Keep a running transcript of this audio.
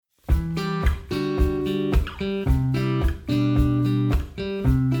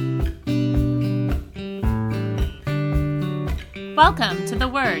Welcome to The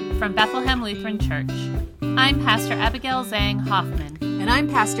Word from Bethlehem Lutheran Church. I'm Pastor Abigail Zhang Hoffman. And I'm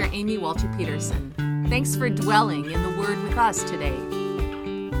Pastor Amy Walter Peterson. Thanks for dwelling in the Word with us today.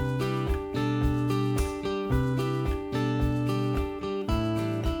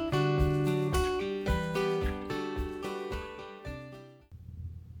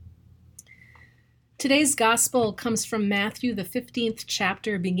 Today's Gospel comes from Matthew, the 15th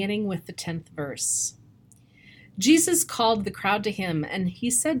chapter, beginning with the 10th verse. Jesus called the crowd to him, and he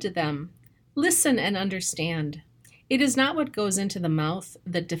said to them, "Listen and understand. It is not what goes into the mouth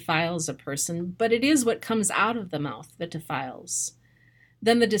that defiles a person, but it is what comes out of the mouth that defiles."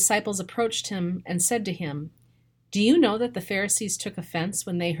 Then the disciples approached him and said to him, "Do you know that the Pharisees took offense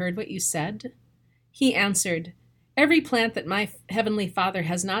when they heard what you said?" He answered, "Every plant that my heavenly Father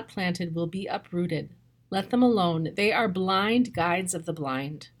has not planted will be uprooted. Let them alone. They are blind guides of the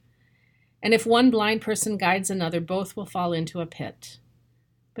blind. And if one blind person guides another, both will fall into a pit."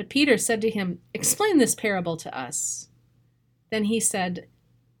 But Peter said to him, "Explain this parable to us." Then he said,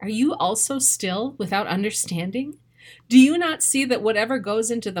 "Are you also still without understanding? Do you not see that whatever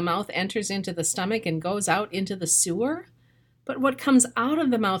goes into the mouth enters into the stomach and goes out into the sewer? But what comes out of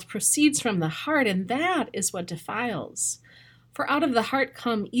the mouth proceeds from the heart, and that is what defiles. For out of the heart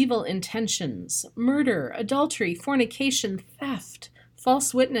come evil intentions, murder, adultery, fornication, theft,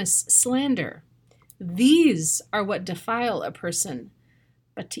 false witness, slander. These are what defile a person,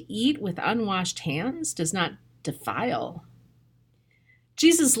 but to eat with unwashed hands does not defile."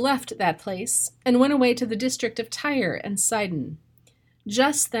 Jesus left that place and went away to the district of Tyre and Sidon.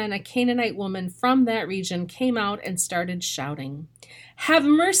 Just then a Canaanite woman from that region came out and started shouting, "Have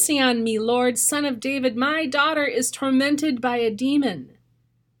mercy on me, Lord, Son of David. My daughter is tormented by a demon."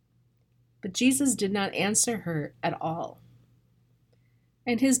 But Jesus did not answer her at all.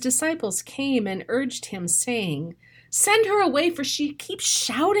 And his disciples came and urged him, saying, "Send her away, for she keeps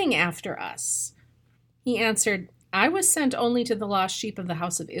shouting after us." He answered, "I was sent only to the lost sheep of the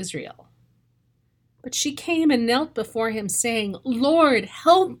house of Israel." But she came and knelt before him, saying, "Lord,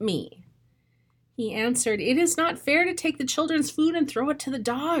 help me." He answered, "It is not fair to take the children's food and throw it to the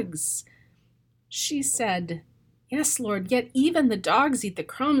dogs." She said, "Yes, Lord, yet even the dogs eat the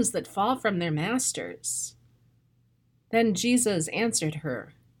crumbs that fall from their masters." Then Jesus answered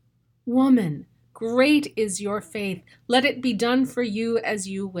her, "Woman, great is your faith. Let it be done for you as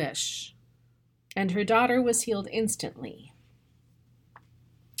you wish." And her daughter was healed instantly.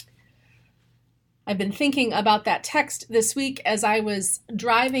 I've been thinking about that text this week as I was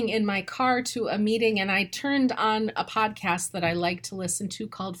driving in my car to a meeting, and I turned on a podcast that I like to listen to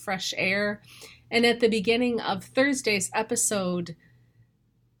called Fresh Air. And at the beginning of Thursday's episode,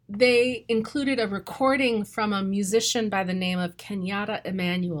 they included a recording from a musician by the name of Kenyatta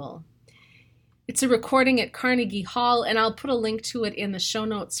Emanuel. It's a recording at Carnegie Hall, and I'll put a link to it in the show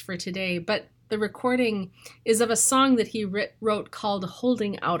notes for today. But the recording is of a song that he wrote called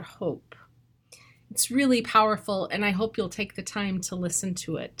 "Holding Out Hope." It's really powerful, and I hope you'll take the time to listen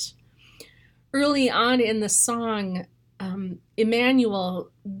to it. Early on in the song,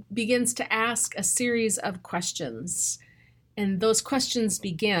 Emmanuel begins to ask a series of questions. And those questions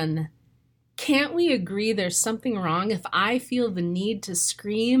begin, "Can't we agree there's something wrong if I feel the need to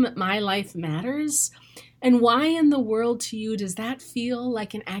scream my life matters? And why in the world to you does that feel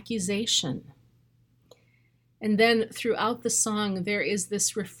like an accusation?" And then throughout the song, there is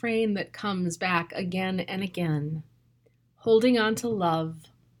this refrain that comes back again and again. Holding on to love,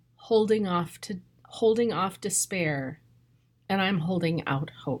 holding off despair, and I'm holding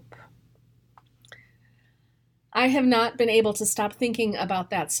out hope. I have not been able to stop thinking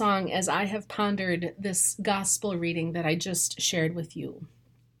about that song as I have pondered this gospel reading that I just shared with you.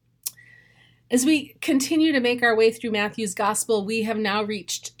 As we continue to make our way through Matthew's gospel, we have now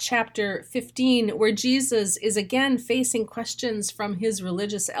reached chapter 15, where Jesus is again facing questions from his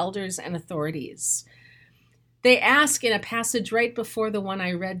religious elders and authorities. They ask in a passage right before the one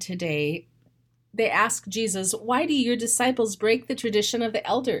I read today, they ask Jesus, "Why do your disciples break the tradition of the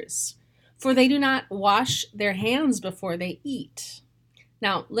elders? For they do not wash their hands before they eat."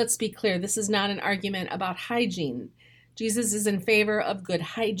 Now, let's be clear, this is not an argument about hygiene. Jesus is in favor of good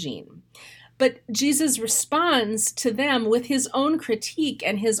hygiene. But Jesus responds to them with his own critique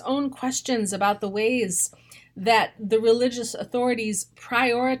and his own questions about the ways that the religious authorities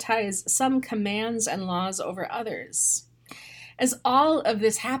prioritize some commands and laws over others. As all of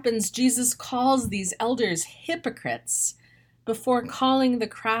this happens, Jesus calls these elders hypocrites before calling the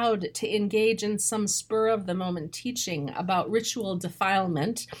crowd to engage in some spur-of-the-moment teaching about ritual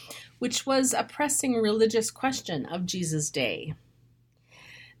defilement, which was a pressing religious question of Jesus' day.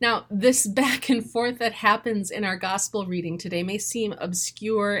 Now, this back and forth that happens in our gospel reading today may seem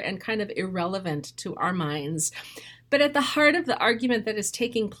obscure and kind of irrelevant to our minds, but at the heart of the argument that is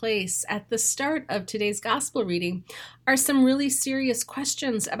taking place at the start of today's gospel reading are some really serious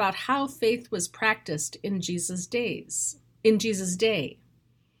questions about how faith was practiced in Jesus' day.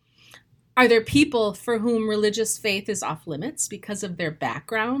 Are there people for whom religious faith is off limits because of their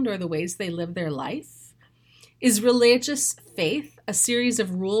background or the ways they live their life? Is religious faith a series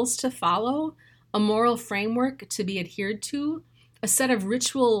of rules to follow, a moral framework to be adhered to, a set of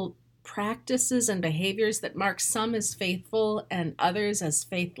ritual practices and behaviors that mark some as faithful and others as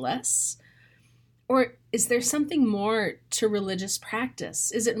faithless? Or is there something more to religious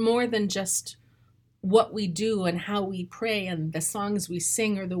practice? Is it more than just what we do and how we pray and the songs we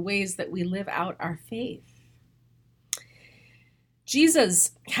sing or the ways that we live out our faith?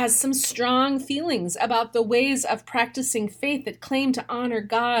 Jesus has some strong feelings about the ways of practicing faith that claim to honor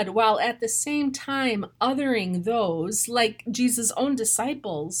God while at the same time othering those, like Jesus' own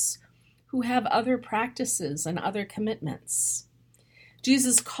disciples, who have other practices and other commitments.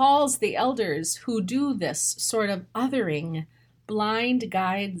 Jesus calls the elders who do this sort of othering blind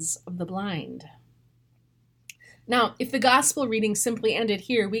guides of the blind. Now, if the gospel reading simply ended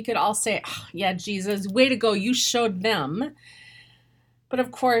here, we could all say, oh, yeah, Jesus, way to go, you showed them. But of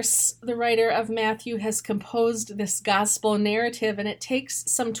course, the writer of Matthew has composed this gospel narrative, and it takes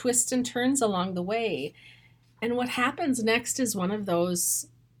some twists and turns along the way. And what happens next is one of those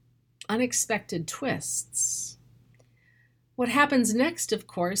unexpected twists. What happens next, of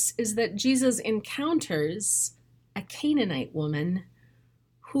course, is that Jesus encounters a Canaanite woman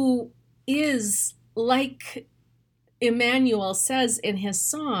who is, like Emmanuel says in his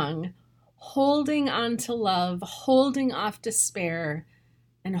song, holding on to love, holding off despair,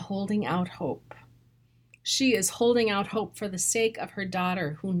 and holding out hope. She is holding out hope for the sake of her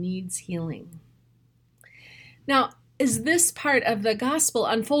daughter who needs healing. Now, as this part of the gospel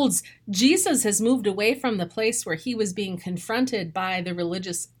unfolds, Jesus has moved away from the place where he was being confronted by the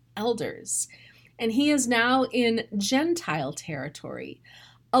religious elders, and he is now in Gentile territory,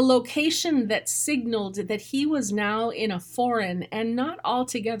 a location that signaled that he was now in a foreign and not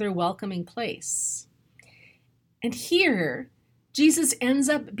altogether welcoming place. And here, Jesus ends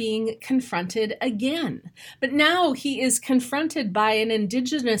up being confronted again. But now he is confronted by an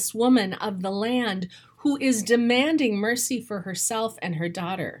indigenous woman of the land who is demanding mercy for herself and her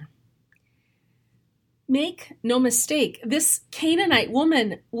daughter. Make no mistake, this Canaanite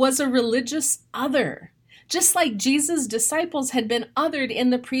woman was a religious other, just like Jesus' disciples had been othered in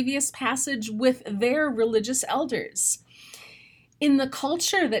the previous passage with their religious elders. In the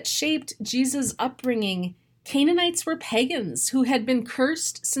culture that shaped Jesus' upbringing, Canaanites were pagans who had been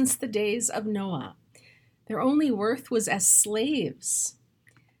cursed since the days of Noah. Their only worth was as slaves.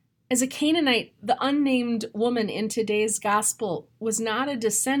 As a Canaanite, the unnamed woman in today's gospel was not a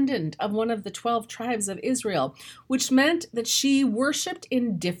descendant of one of the 12 tribes of Israel, which meant that she worshiped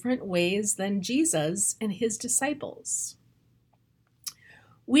in different ways than Jesus and his disciples.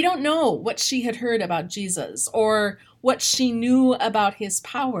 We don't know what she had heard about Jesus or what she knew about his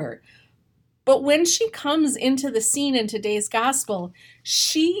power. But when she comes into the scene in today's gospel,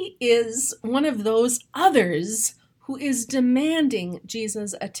 she is one of those others who is demanding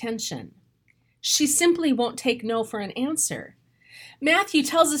Jesus' attention. She simply won't take no for an answer. Matthew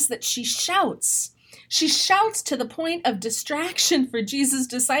tells us that she shouts. She shouts to the point of distraction for Jesus'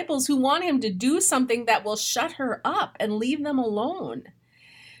 disciples who want him to do something that will shut her up and leave them alone.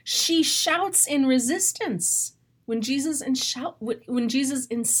 She shouts in resistance when Jesus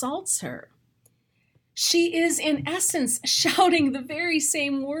insults her. She is, in essence, shouting the very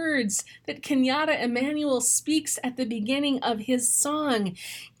same words that Kenyatta Emmanuel speaks at the beginning of his song.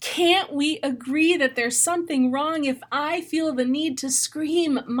 Can't we agree that there's something wrong if I feel the need to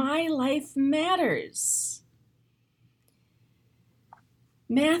scream, my life matters?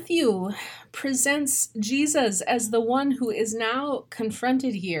 Matthew presents Jesus as the one who is now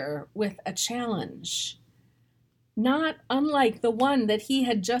confronted here with a challenge, not unlike the one that he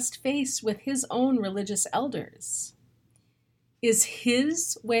had just faced with his own religious elders. Is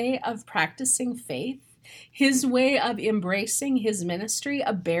his way of practicing faith, his way of embracing his ministry,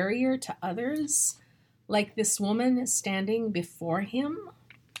 a barrier to others, like this woman standing before him?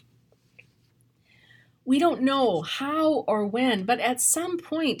 We don't know how or when, but at some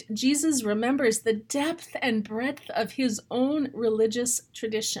point, Jesus remembers the depth and breadth of his own religious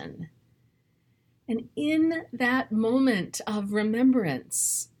tradition. And in that moment of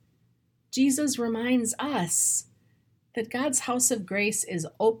remembrance, Jesus reminds us that God's house of grace is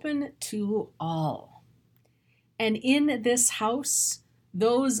open to all. And in this house,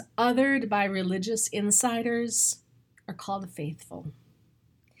 Those othered by religious insiders are called faithful.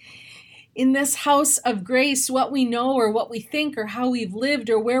 In this house of grace, what we know or what we think or how we've lived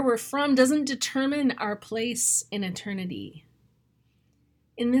or where we're from doesn't determine our place in eternity.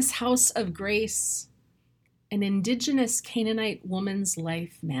 In this house of grace, an indigenous Canaanite woman's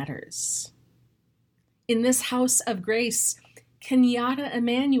life matters. In this house of grace, Kenyatta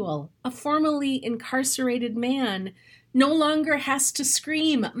Emanuel, a formerly incarcerated man, no longer has to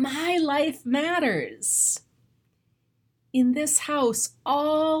scream, "My life matters." In this house,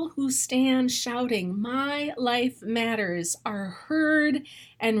 all who stand shouting, "My life matters," are heard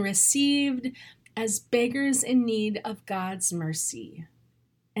and received as beggars in need of God's mercy.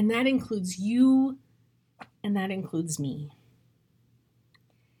 And that includes you, and that includes me.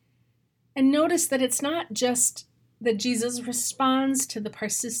 And notice that it's not just that Jesus responds to the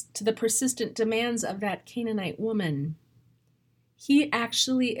persistent demands of that Canaanite woman. He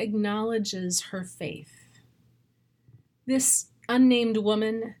actually acknowledges her faith. This unnamed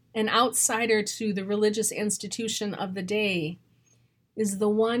woman, an outsider to the religious institution of the day, is the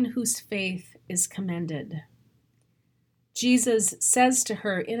one whose faith is commended. Jesus says to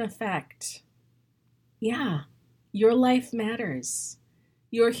her, in effect, yeah, your life matters.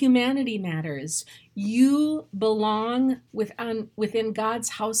 Your humanity matters. You belong within God's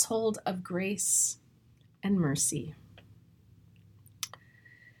household of grace and mercy.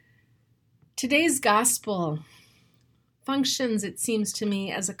 Today's gospel functions, it seems to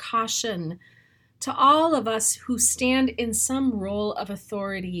me, as a caution to all of us who stand in some role of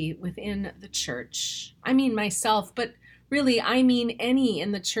authority within the church. I mean myself, but really I mean any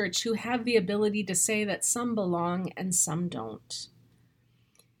in the church who have the ability to say that some belong and some don't.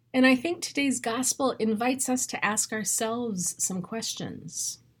 And I think today's gospel invites us to ask ourselves some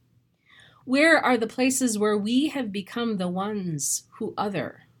questions. Where are the places where we have become the ones who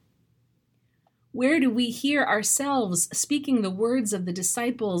other? Where do we hear ourselves speaking the words of the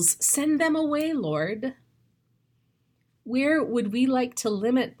disciples, "Send them away, Lord"? Where would we like to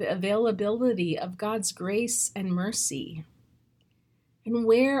limit the availability of God's grace and mercy? And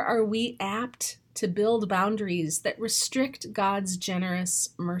where are we apt to build boundaries that restrict God's generous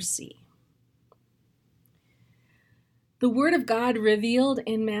mercy? The Word of God revealed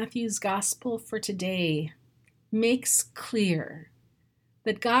in Matthew's Gospel for today makes clear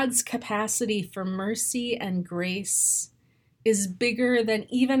that God's capacity for mercy and grace is bigger than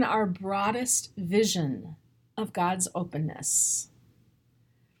even our broadest vision of God's openness.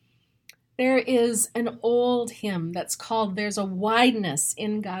 There is an old hymn that's called "There's a Wideness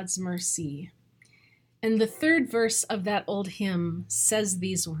in God's Mercy." And the third verse of that old hymn says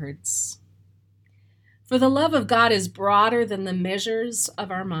these words: "For the love of God is broader than the measures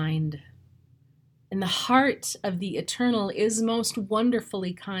of our mind, and the heart of the eternal is most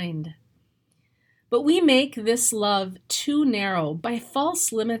wonderfully kind. But we make this love too narrow by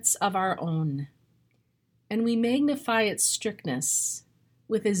false limits of our own, and we magnify its strictness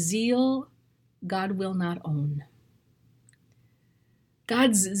with a zeal God will not own."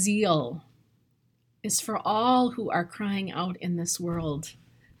 God's zeal is for all who are crying out in this world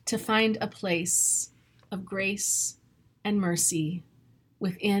to find a place of grace and mercy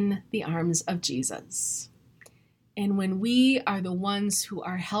within the arms of Jesus. And when we are the ones who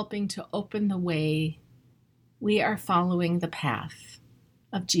are helping to open the way, we are following the path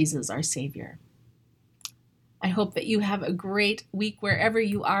of Jesus, our Savior. I hope that you have a great week wherever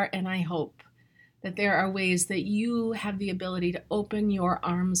you are, and I hope that there are ways that you have the ability to open your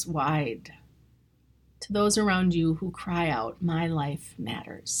arms wide to those around you who cry out, "My life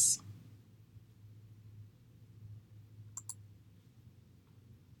matters."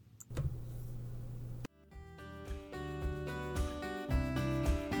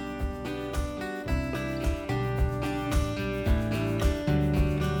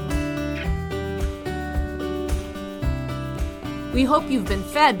 We hope you've been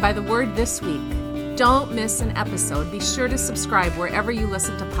fed by the word this week. Don't miss an episode. Be sure to subscribe wherever you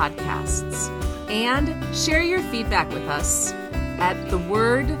listen to podcasts. And share your feedback with us at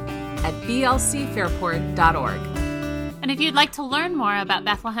theword@blcfairport.org. And if you'd like to learn more about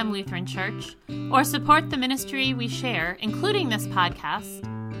Bethlehem Lutheran Church or support the ministry we share, including this podcast,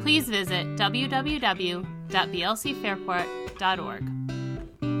 please visit www.blcfairport.org.